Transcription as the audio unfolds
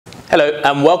Hello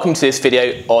and welcome to this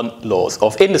video on laws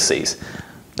of indices.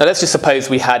 Now let's just suppose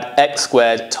we had x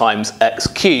squared times x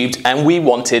cubed and we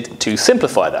wanted to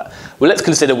simplify that. Well, let's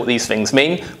consider what these things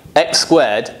mean. X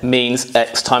squared means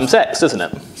x times x, doesn't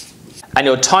it? And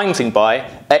you're timesing by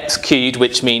x cubed,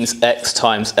 which means x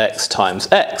times x times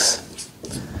x.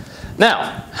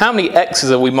 Now, how many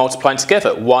x's are we multiplying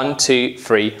together? 1, 2,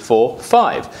 3, 4,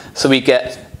 5. So we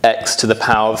get x to the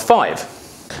power of 5.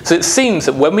 So it seems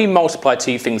that when we multiply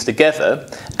two things together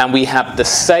and we have the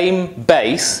same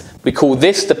base, we call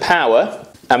this the power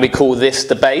and we call this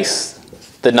the base,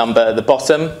 the number at the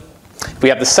bottom. If we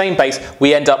have the same base,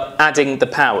 we end up adding the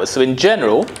powers. So in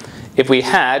general, if we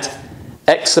had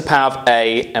x to the power of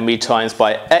a and we times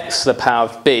by x to the power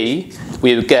of b,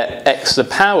 we would get x to the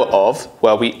power of,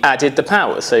 well, we added the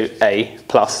powers, so a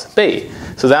plus b.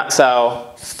 So that's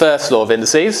our first law of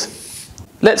indices.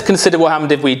 Let's consider what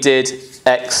happened if we did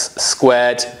x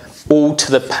squared all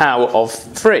to the power of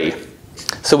 3.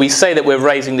 So we say that we're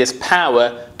raising this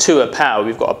power to a power.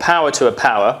 We've got a power to a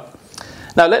power.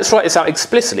 Now let's write this out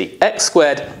explicitly. X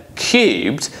squared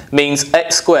cubed means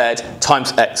x squared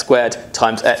times x squared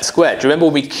times x squared. Do you remember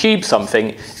when we cube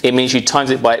something, it means you times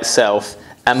it by itself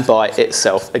and by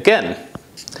itself again.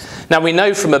 Now we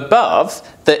know from above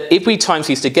that if we times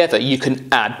these together, you can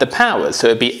add the powers. So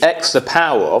it would be x to the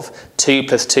power of 2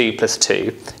 plus 2 plus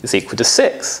 2 is equal to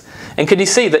 6. And can you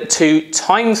see that 2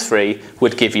 times 3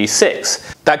 would give you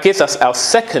 6? That gives us our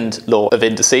second law of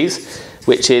indices,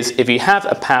 which is if you have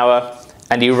a power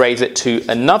and you raise it to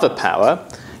another power,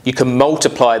 you can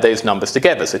multiply those numbers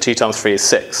together. So 2 times 3 is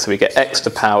 6. So we get x to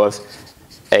the power of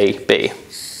ab.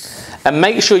 And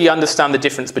make sure you understand the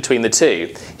difference between the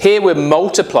two. Here we're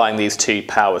multiplying these two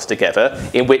powers together,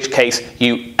 in which case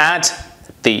you add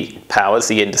the powers,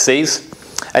 the indices.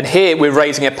 And here we're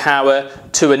raising a power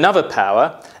to another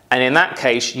power, and in that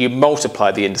case you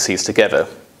multiply the indices together.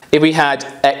 If we had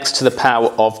x to the power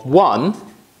of 1,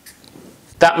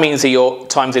 that means that you're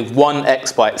timesing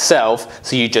 1x by itself,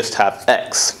 so you just have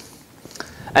x.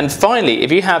 And finally,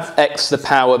 if you have x to the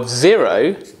power of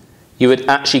 0, you would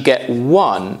actually get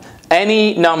 1.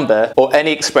 Any number or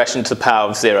any expression to the power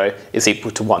of 0 is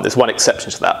equal to 1. There's one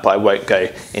exception to that, but I won't go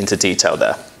into detail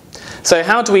there. So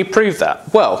how do we prove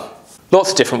that? Well,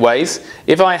 lots of different ways.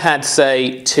 If I had,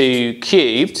 say, 2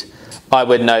 cubed, I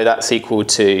would know that's equal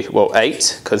to, well,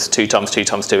 8, because 2 times 2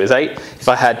 times 2 is 8. If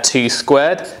I had 2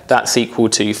 squared, that's equal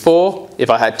to 4. If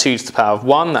I had 2 to the power of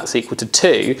 1, that's equal to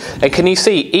 2. And can you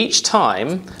see, each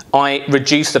time I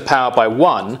reduce the power by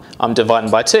 1, I'm dividing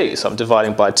by 2. So I'm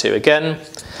dividing by 2 again.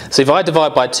 So if I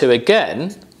divide by 2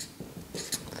 again,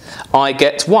 I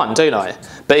get 1, don't I?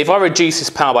 But if I reduce this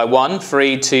power by 1,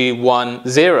 3, 2, 1,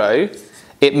 0,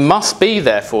 it must be,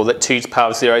 therefore, that 2 to the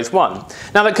power of 0 is 1.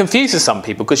 Now that confuses some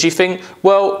people because you think,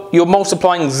 well, you're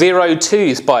multiplying 0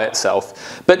 twos by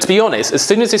itself. But to be honest, as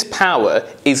soon as this power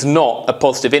is not a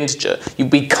positive integer,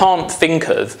 we can't think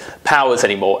of powers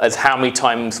anymore as how many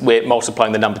times we're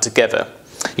multiplying the number together.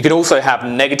 You can also have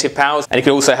negative powers and you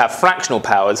can also have fractional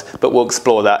powers, but we'll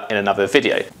explore that in another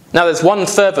video. Now there's one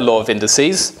further law of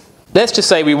indices. Let's just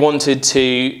say we wanted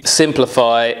to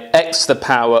simplify x to the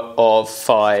power of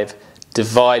 5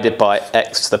 divided by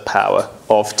x to the power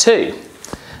of 2.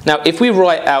 Now if we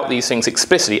write out these things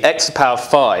explicitly, x to the power of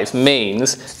 5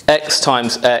 means x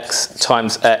times x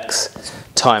times x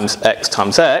times x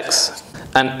times x,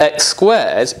 and x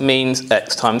squared means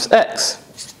x times x.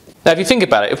 Now if you think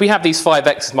about it, if we have these 5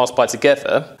 x's multiplied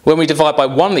together, when we divide by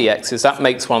one of the x's, that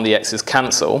makes one of the x's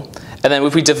cancel. And then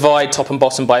if we divide top and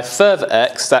bottom by a further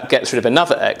x, that gets rid of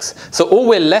another x. So all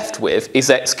we're left with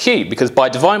is x cubed, because by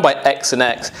dividing by x and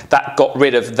x, that got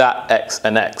rid of that x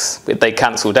and x. They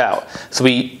cancelled out. So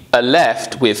we are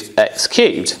left with x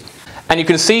cubed. And you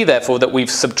can see, therefore, that we've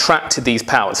subtracted these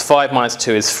powers. 5 minus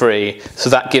 2 is 3. So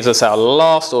that gives us our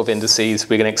last law of indices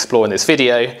we're going to explore in this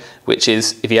video, which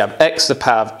is if you have x to the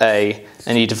power of a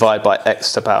and you divide by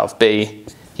x to the power of b,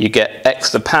 you get x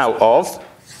to the power of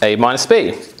a minus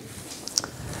b.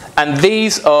 And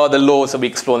these are the laws that we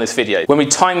explore in this video. When we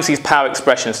times these power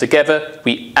expressions together,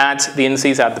 we add the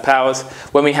indices, add the powers.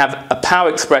 When we have a power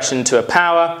expression to a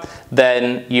power,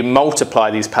 then you multiply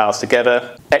these powers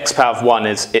together. X power of 1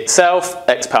 is itself,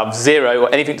 x power of 0,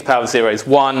 or anything to the power of 0 is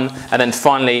 1. And then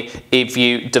finally, if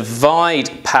you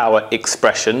divide power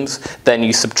expressions, then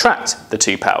you subtract the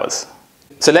two powers.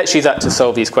 So let's use that to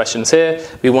solve these questions here.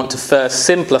 We want to first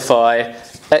simplify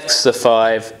x to the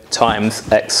 5 times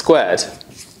x squared.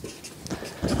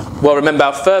 Well, remember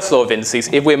our first law of indices,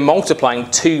 if we're multiplying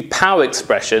two power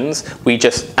expressions, we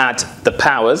just add the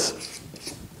powers.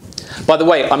 By the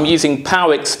way, I'm using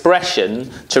power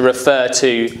expression to refer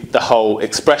to the whole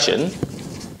expression.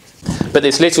 but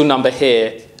this little number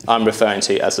here I'm referring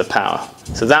to as the power.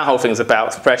 So that whole thing's about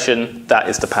expression, that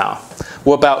is the power.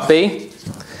 What about b?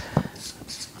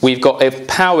 We've got a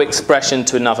power expression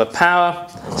to another power.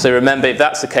 So remember, if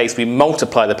that's the case, we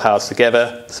multiply the powers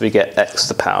together, so we get x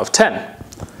to the power of 10.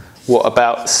 What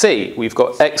about c? We've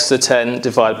got x to the 10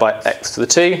 divided by x to the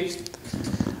 2.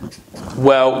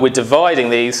 Well, we're dividing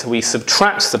these, so we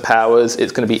subtract the powers,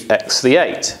 it's going to be x to the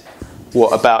 8.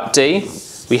 What about d?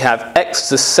 We have x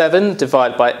to the 7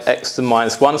 divided by x to the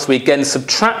minus 1, so we again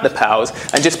subtract the powers,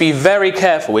 and just be very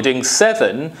careful, we're doing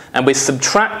 7 and we're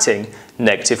subtracting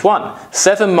negative 1.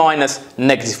 7 minus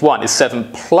negative 1 is 7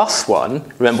 plus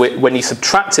 1. Remember, when you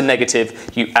subtract a negative,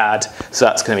 you add, so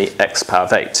that's going to be x to the power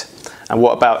of 8. And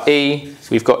what about e?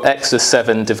 We've got x to the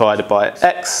 7 divided by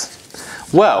x.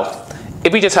 Well,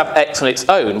 if we just have x on its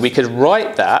own, we could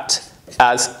write that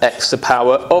as x to the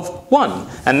power of 1.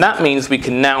 And that means we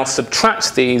can now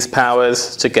subtract these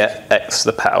powers to get x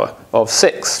to the power of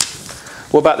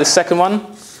 6. What about this second one?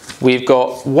 We've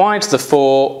got y to the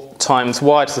 4 times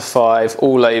y to the 5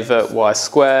 all over y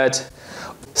squared,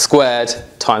 squared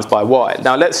times by y.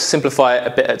 Now let's simplify it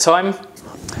a bit at a time.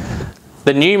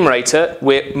 The numerator,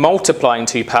 we're multiplying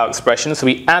two power expressions, so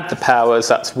we add the powers,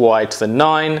 that's y to the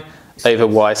 9 over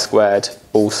y squared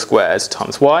all squared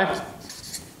times y.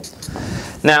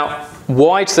 Now,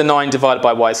 y to the 9 divided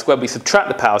by y squared, we subtract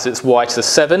the powers, it's y to the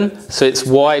 7, so it's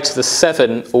y to the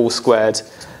 7 all squared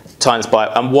times by,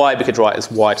 and y we could write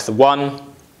as y to the 1.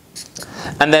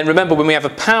 And then remember, when we have a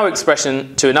power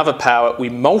expression to another power, we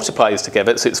multiply these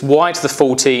together, so it's y to the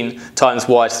 14 times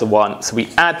y to the 1, so we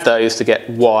add those to get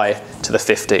y to the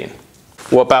 15.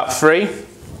 What about 3?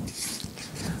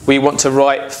 We want to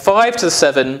write 5 to the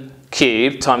 7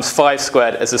 cubed times 5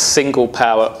 squared as a single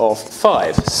power of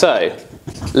 5. So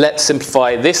let's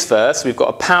simplify this first. We've got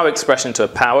a power expression to a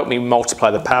power. We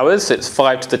multiply the powers. So it's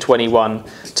 5 to the 21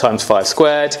 times 5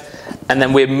 squared. And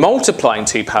then we're multiplying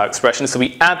two power expressions. So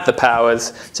we add the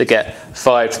powers to get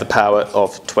 5 to the power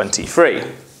of 23.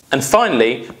 And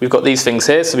finally, we've got these things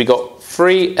here. So we've got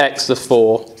 3x to the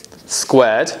 4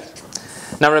 squared.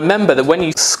 Now remember that when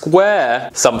you square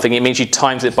something, it means you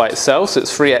times it by itself. So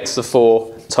it's 3x to the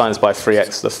 4 times by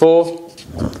 3x to the 4.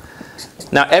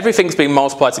 Now everything's being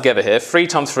multiplied together here. 3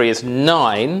 times 3 is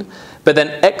 9, but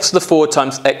then x to the 4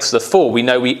 times x to the 4, we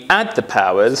know we add the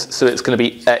powers, so it's going to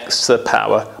be x to the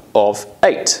power of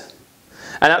 8.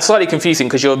 And that's slightly confusing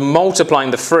because you're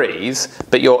multiplying the 3's,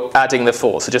 but you're adding the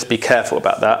 4, so just be careful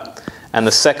about that. And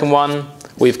the second one,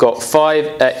 we've got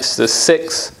 5x to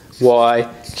the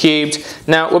 6y cubed.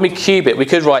 Now when we cube it, we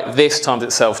could write this times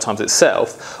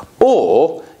itself,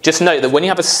 or just note that when you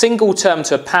have a single term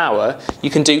to a power,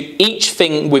 you can do each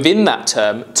thing within that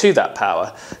term to that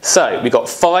power. So we've got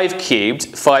 5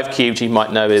 cubed. 5 cubed you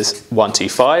might know is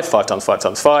 125, 5 times 5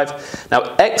 times 5.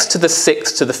 Now x to the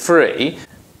 6 to the 3.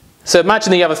 So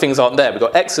imagine the other things aren't there. We've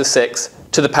got x to the 6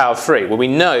 to the power of 3. Well, we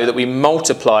know that we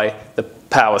multiply the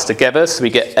powers together, so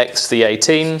we get x to the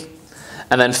 18.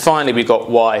 And then finally we've got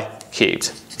y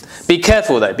cubed. Be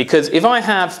careful though, because if I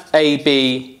have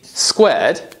ab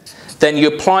squared, then you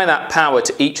apply that power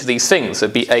to each of these things. So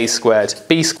it'd be a squared,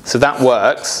 b squared. So that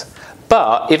works.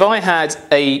 But if I had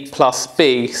a plus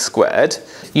b squared,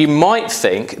 you might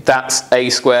think that's a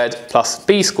squared plus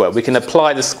b squared. We can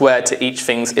apply the squared to each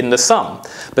thing in the sum.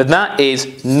 But that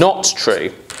is not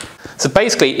true. So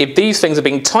basically, if these things are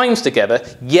being times together,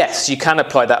 yes, you can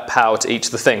apply that power to each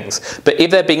of the things. But if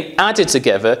they're being added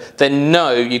together, then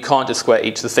no, you can't just square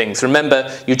each of the things.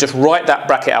 Remember, you just write that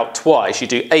bracket out twice. You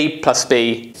do a plus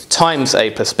b times a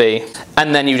plus b,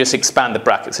 and then you just expand the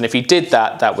brackets. And if you did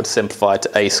that, that would simplify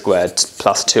to a squared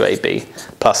plus 2ab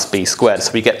plus b squared.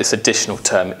 So we get this additional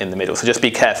term in the middle. So just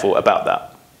be careful about that.